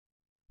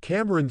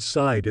Cameron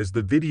sighed as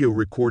the video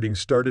recording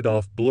started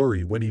off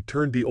blurry when he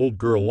turned the old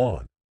girl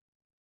on.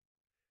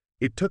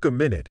 It took a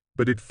minute,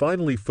 but it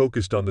finally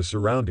focused on the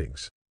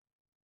surroundings.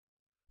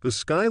 The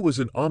sky was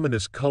an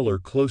ominous color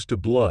close to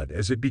blood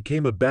as it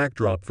became a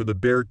backdrop for the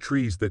bare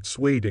trees that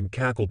swayed and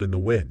cackled in the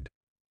wind.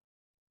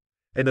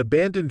 An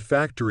abandoned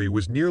factory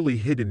was nearly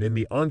hidden in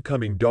the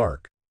oncoming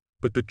dark,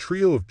 but the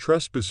trio of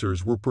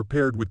trespassers were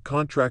prepared with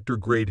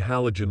contractor-grade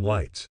halogen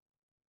lights.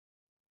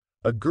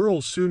 A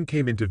girl soon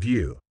came into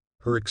view,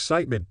 her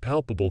excitement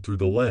palpable through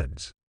the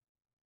lens.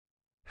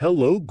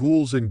 "Hello,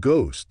 ghouls and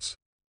ghosts.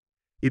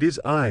 It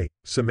is I,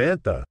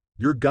 Samantha,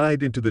 your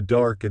guide into the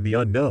dark and the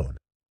unknown.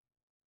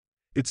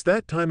 It's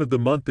that time of the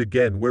month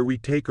again where we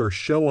take our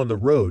show on the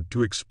road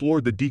to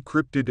explore the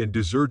decrypted and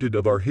deserted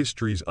of our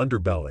history's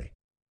underbelly.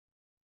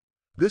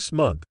 This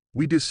month,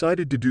 we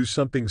decided to do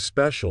something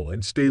special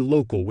and stay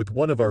local with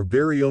one of our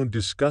very own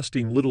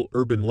disgusting little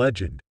urban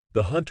legend,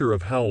 the Hunter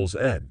of Howl's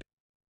End."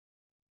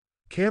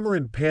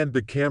 Cameron panned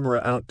the camera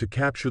out to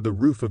capture the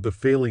roof of the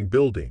failing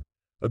building,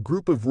 a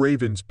group of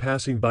ravens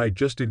passing by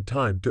just in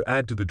time to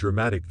add to the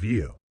dramatic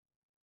view.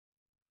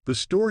 The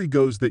story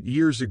goes that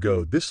years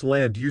ago this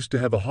land used to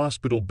have a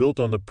hospital built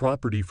on the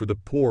property for the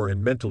poor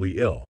and mentally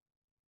ill.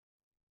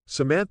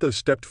 Samantha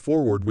stepped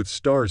forward with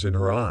stars in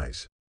her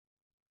eyes.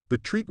 The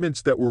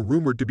treatments that were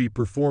rumored to be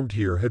performed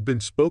here had been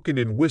spoken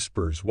in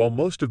whispers while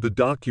most of the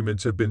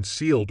documents have been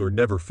sealed or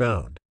never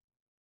found.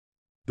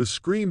 The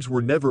screams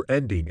were never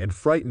ending and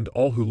frightened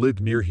all who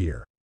lived near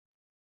here.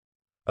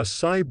 A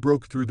sigh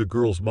broke through the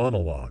girl's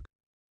monologue.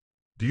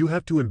 "Do you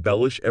have to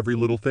embellish every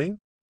little thing?"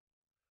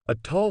 A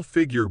tall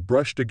figure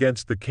brushed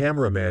against the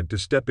cameraman to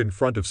step in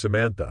front of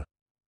Samantha.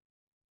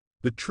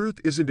 "The truth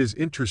isn't as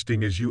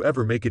interesting as you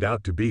ever make it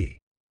out to be.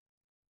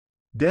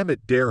 Damn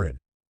it, Darren.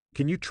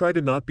 Can you try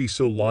to not be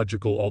so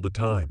logical all the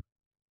time?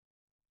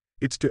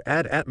 It's to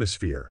add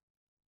atmosphere.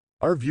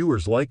 Our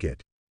viewers like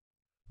it."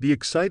 The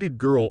excited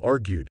girl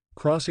argued,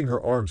 crossing her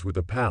arms with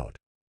a pout.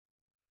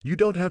 "You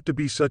don't have to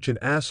be such an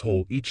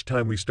asshole each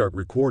time we start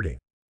recording.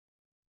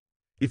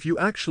 If you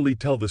actually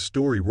tell the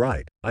story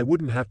right, I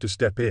wouldn't have to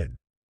step in."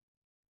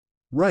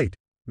 "Right,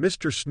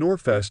 Mr.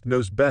 Snorefest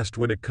knows best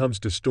when it comes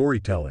to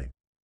storytelling."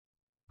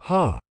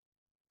 "Ha!"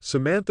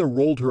 Samantha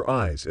rolled her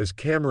eyes as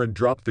Cameron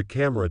dropped the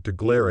camera to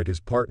glare at his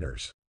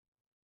partners.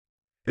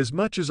 "As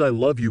much as I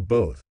love you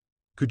both,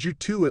 could you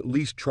two at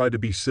least try to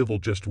be civil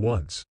just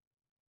once?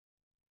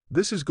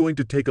 This is going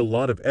to take a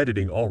lot of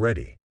editing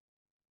already."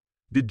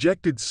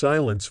 Dejected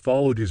silence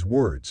followed his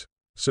words,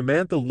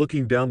 Samantha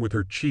looking down with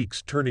her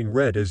cheeks turning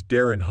red as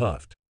Darren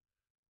huffed.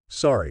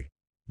 "Sorry,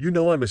 you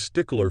know I'm a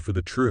stickler for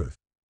the truth.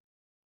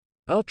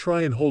 I'll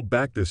try and hold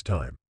back this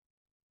time."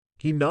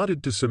 He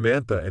nodded to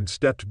Samantha and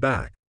stepped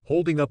back,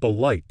 holding up a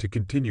light to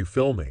continue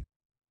filming.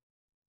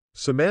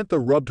 Samantha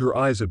rubbed her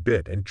eyes a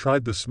bit and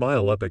tried the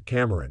smile up at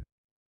Cameron.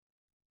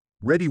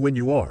 "Ready when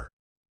you are,"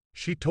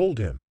 she told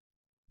him.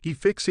 He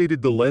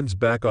fixated the lens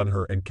back on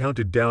her and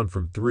counted down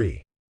from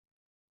 3.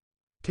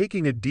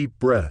 Taking a deep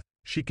breath,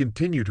 she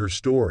continued her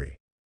story.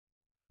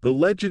 The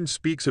legend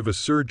speaks of a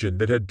surgeon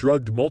that had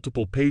drugged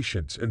multiple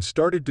patients and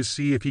started to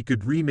see if he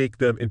could remake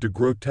them into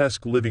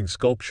grotesque living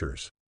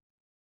sculptures.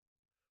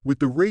 With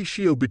the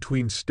ratio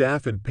between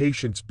staff and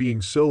patients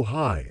being so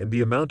high and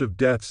the amount of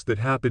deaths that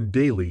happened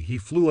daily, he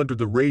flew under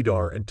the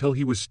radar until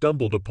he was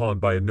stumbled upon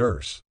by a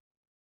nurse.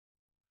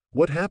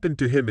 What happened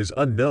to him is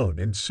unknown,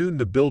 and soon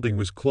the building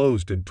was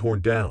closed and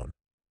torn down.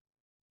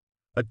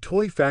 A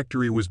toy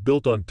factory was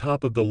built on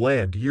top of the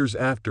land years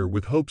after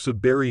with hopes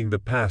of burying the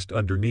past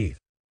underneath.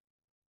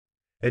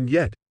 And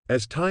yet,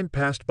 as time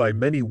passed by,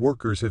 many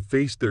workers have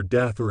faced their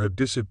death or have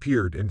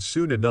disappeared, and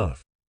soon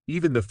enough,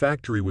 even the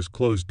factory was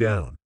closed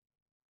down.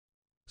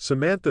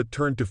 Samantha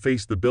turned to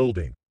face the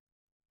building.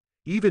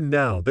 Even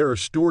now there are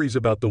stories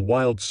about the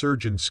wild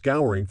surgeon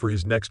scouring for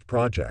his next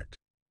project.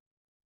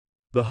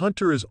 "The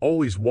hunter is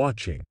always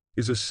watching,"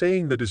 is a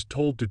saying that is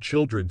told to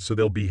children so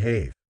they'll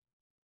behave.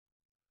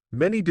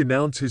 Many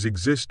denounce his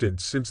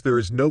existence since there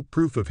is no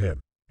proof of him,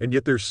 and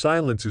yet their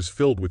silence is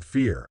filled with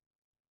fear.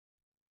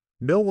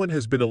 No one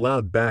has been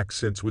allowed back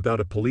since without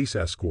a police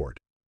escort.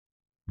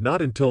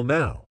 Not until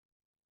now.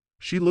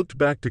 She looked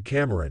back to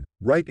Cameron,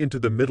 right into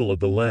the middle of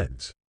the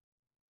lens.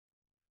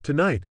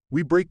 "Tonight,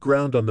 we break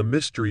ground on the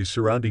mysteries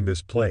surrounding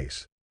this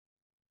place.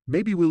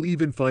 Maybe we'll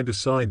even find a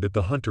sign that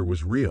the hunter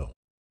was real.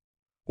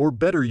 Or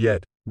better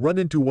yet, run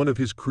into one of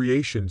his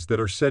creations that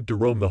are said to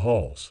roam the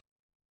halls."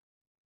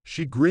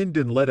 She grinned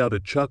and let out a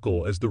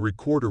chuckle as the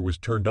recorder was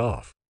turned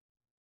off.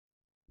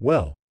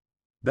 "Well,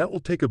 that will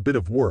take a bit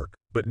of work,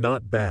 but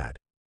not bad.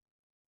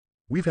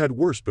 We've had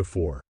worse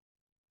before,"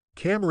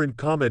 Cameron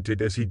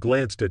commented as he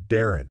glanced at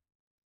Darren.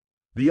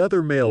 The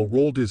other male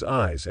rolled his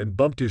eyes and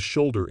bumped his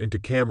shoulder into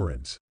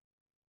Cameron's.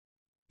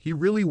 He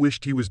really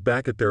wished he was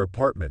back at their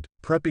apartment,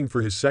 prepping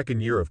for his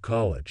second year of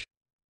college.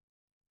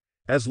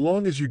 "As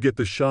long as you get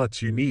the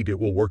shots you need, it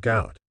will work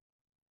out.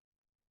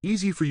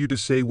 Easy for you to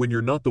say when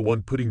you're not the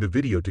one putting the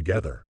video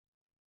together."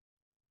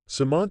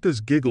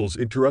 Samantha's giggles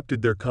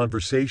interrupted their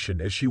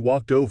conversation as she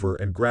walked over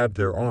and grabbed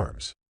their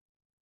arms.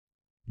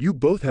 You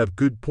both have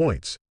good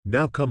points,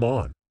 now come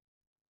on.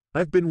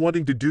 I've been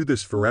wanting to do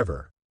this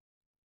forever.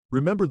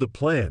 Remember the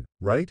plan,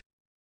 right?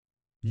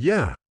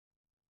 Yeah.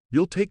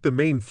 You'll take the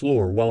main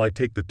floor while I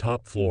take the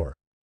top floor.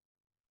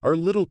 Our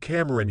little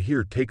Cameron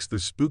here takes the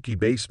spooky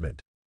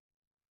basement.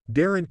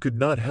 Darren could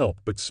not help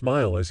but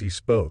smile as he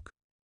spoke.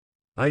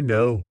 I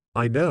know.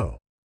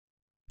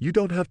 You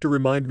don't have to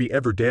remind me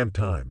every damn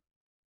time,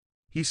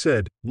 he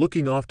said,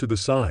 looking off to the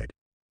side.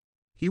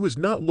 He was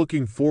not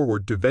looking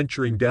forward to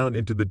venturing down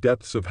into the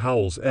depths of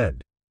Howl's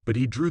End, but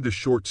he drew the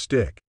short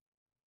stick.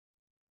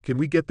 Can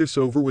we get this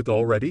over with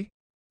already?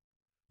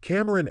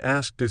 Cameron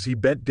asked as he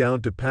bent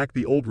down to pack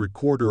the old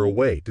recorder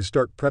away to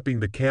start prepping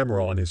the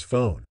camera on his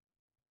phone.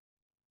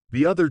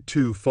 The other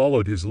two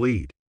followed his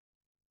lead.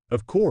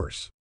 Of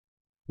course.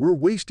 We're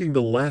wasting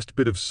the last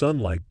bit of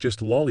sunlight just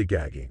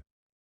lollygagging.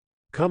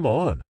 Come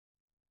on.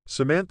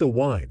 Samantha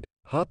whined,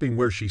 hopping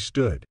where she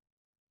stood.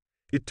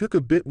 It took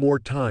a bit more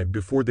time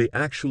before they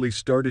actually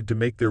started to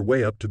make their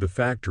way up to the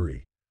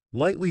factory,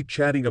 lightly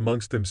chatting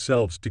amongst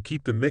themselves to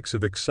keep the mix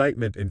of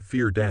excitement and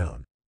fear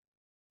down.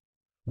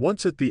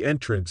 Once at the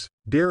entrance,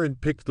 Darren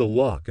picked the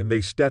lock and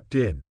they stepped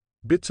in,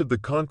 bits of the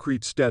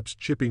concrete steps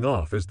chipping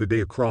off as they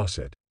day across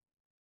it.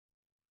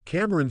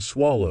 Cameron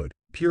swallowed,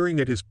 peering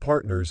at his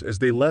partners as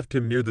they left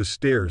him near the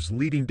stairs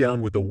leading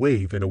down with a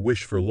wave and a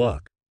wish for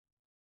luck.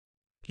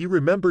 He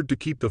remembered to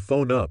keep the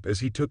phone up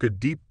as he took a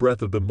deep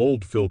breath of the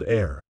mold-filled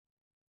air.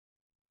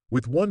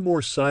 With one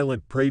more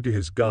silent prayer to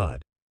his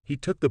God, he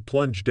took the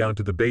plunge down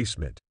to the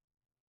basement.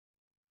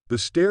 The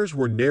stairs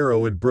were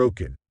narrow and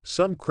broken,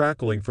 some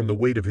crackling from the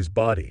weight of his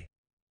body.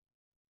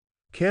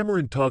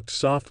 Cameron talked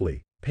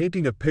softly,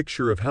 painting a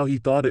picture of how he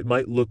thought it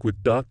might look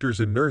with doctors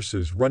and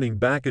nurses running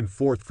back and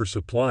forth for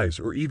supplies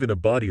or even a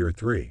body or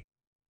three.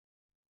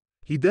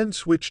 He then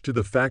switched to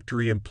the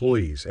factory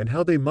employees and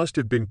how they must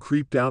have been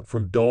creeped out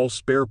from doll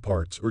spare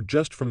parts or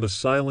just from the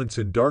silence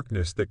and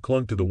darkness that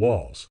clung to the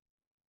walls.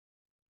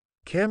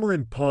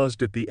 Cameron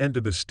paused at the end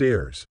of the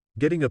stairs,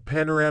 getting a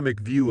panoramic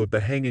view of the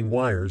hanging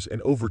wires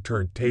and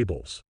overturned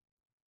tables.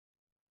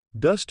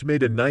 Dust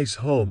made a nice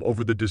home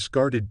over the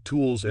discarded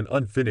tools and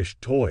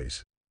unfinished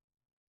toys.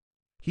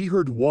 He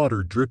heard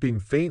water dripping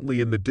faintly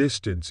in the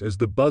distance as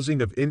the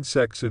buzzing of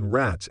insects and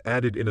rats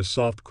added in a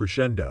soft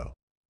crescendo.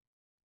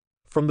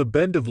 From the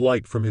bend of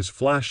light from his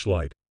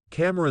flashlight,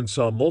 Cameron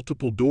saw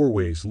multiple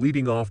doorways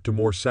leading off to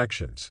more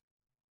sections.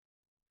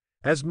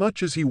 As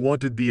much as he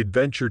wanted the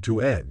adventure to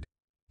end,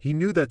 he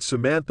knew that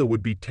Samantha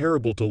would be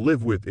terrible to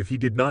live with if he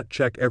did not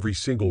check every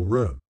single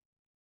room.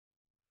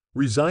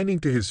 Resigning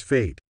to his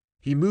fate,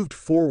 he moved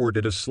forward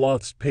at a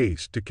sloth's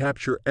pace to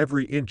capture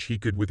every inch he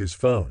could with his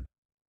phone.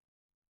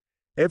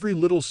 Every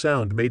little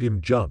sound made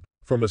him jump,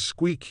 from a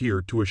squeak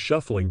here to a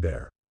shuffling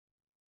there.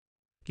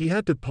 He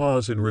had to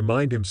pause and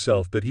remind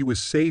himself that he was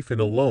safe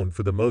and alone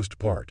for the most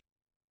part.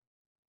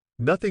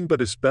 Nothing but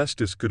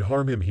asbestos could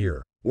harm him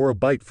here, or a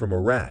bite from a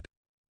rat.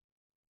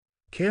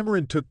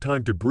 Cameron took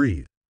time to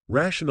breathe,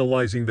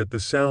 rationalizing that the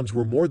sounds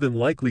were more than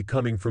likely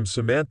coming from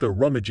Samantha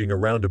rummaging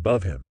around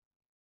above him.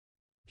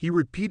 He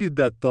repeated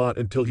that thought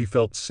until he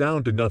felt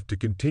sound enough to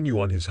continue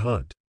on his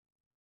hunt.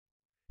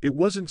 It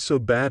wasn't so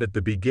bad at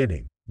the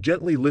beginning,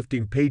 gently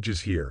lifting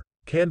pages here,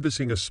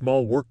 canvassing a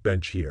small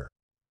workbench here.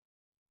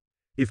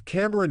 If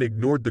Cameron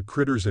ignored the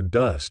critters and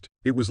dust,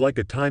 it was like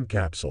a time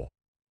capsule.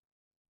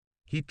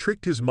 He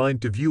tricked his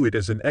mind to view it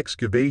as an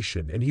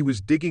excavation and he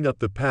was digging up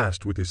the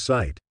past with his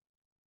sight.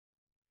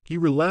 He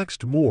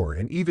relaxed more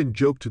and even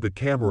joked to the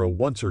camera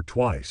once or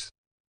twice.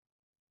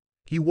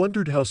 He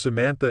wondered how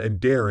Samantha and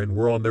Darren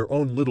were on their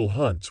own little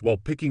hunts while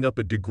picking up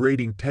a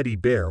degrading teddy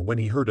bear when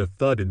he heard a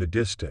thud in the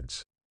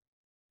distance.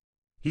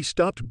 He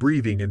stopped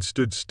breathing and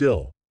stood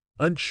still,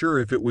 unsure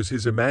if it was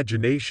his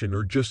imagination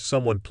or just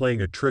someone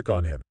playing a trick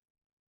on him.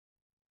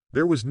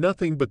 There was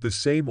nothing but the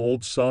same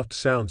old soft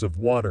sounds of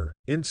water,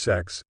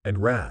 insects,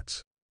 and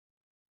rats.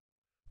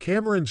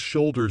 Cameron's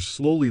shoulders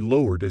slowly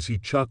lowered as he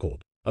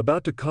chuckled,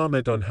 about to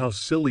comment on how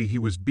silly he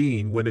was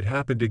being when it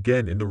happened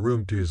again in the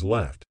room to his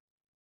left.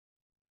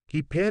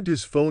 He panned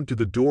his phone to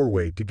the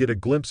doorway to get a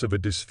glimpse of a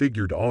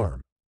disfigured arm.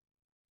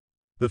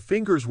 The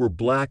fingers were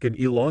black and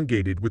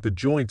elongated with the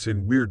joints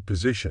in weird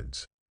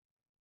positions.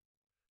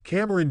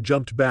 Cameron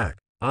jumped back,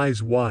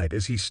 eyes wide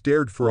as he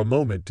stared for a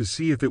moment to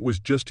see if it was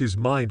just his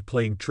mind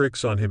playing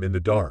tricks on him in the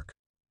dark.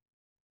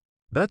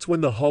 That's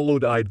when the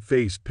hollowed-eyed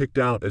face picked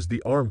out as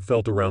the arm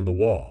felt around the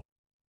wall.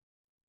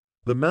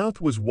 The mouth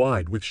was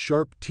wide with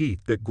sharp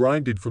teeth that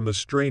grinded from the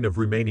strain of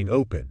remaining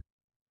open.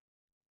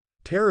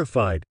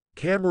 Terrified,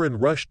 Cameron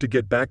rushed to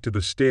get back to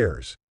the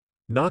stairs,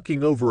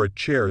 knocking over a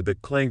chair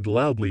that clanged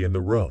loudly in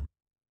the room.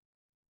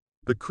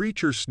 The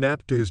creature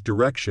snapped to his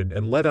direction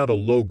and let out a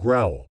low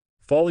growl,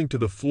 falling to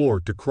the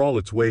floor to crawl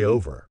its way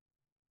over.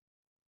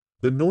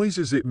 The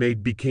noises it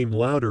made became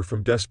louder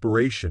from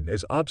desperation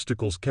as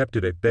obstacles kept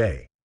it at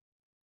bay.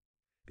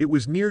 It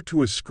was near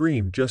to a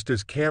scream just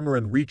as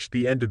Cameron reached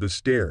the end of the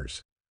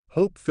stairs,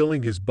 hope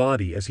filling his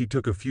body as he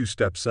took a few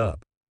steps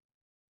up.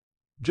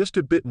 Just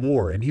a bit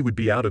more and he would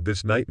be out of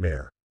this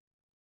nightmare.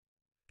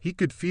 He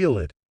could feel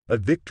it, a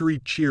victory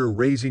cheer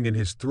raising in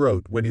his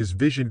throat when his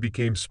vision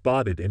became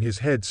spotted and his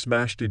head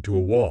smashed into a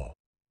wall.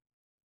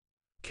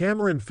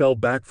 Cameron fell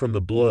back from the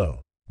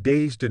blow,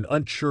 dazed and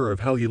unsure of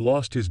how he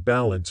lost his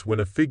balance when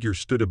a figure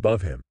stood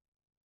above him.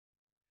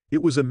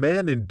 It was a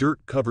man in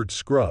dirt-covered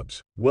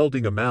scrubs,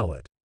 wielding a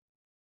mallet.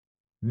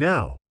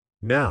 Now.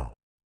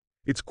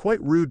 It's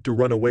quite rude to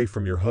run away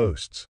from your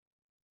hosts.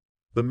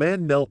 The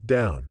man knelt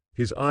down,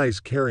 his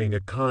eyes carrying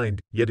a kind,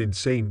 yet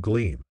insane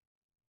gleam.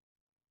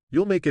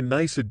 You'll make a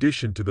nice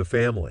addition to the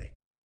family.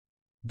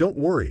 Don't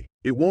worry,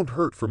 it won't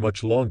hurt for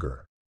much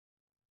longer.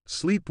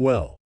 Sleep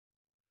well.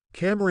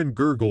 Cameron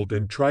gurgled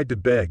and tried to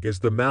beg as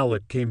the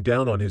mallet came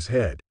down on his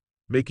head,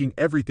 making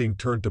everything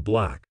turn to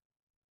black.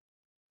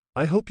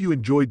 I hope you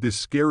enjoyed this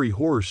scary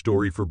horror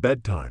story for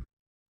bedtime.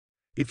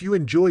 If you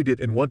enjoyed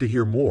it and want to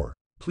hear more,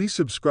 please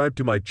subscribe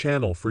to my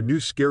channel for new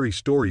scary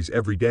stories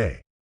every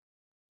day.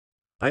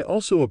 I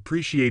also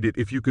appreciate it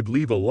if you could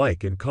leave a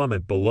like and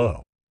comment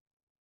below.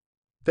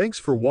 Thanks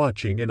for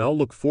watching, and I'll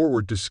look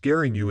forward to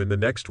scaring you in the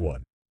next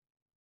one.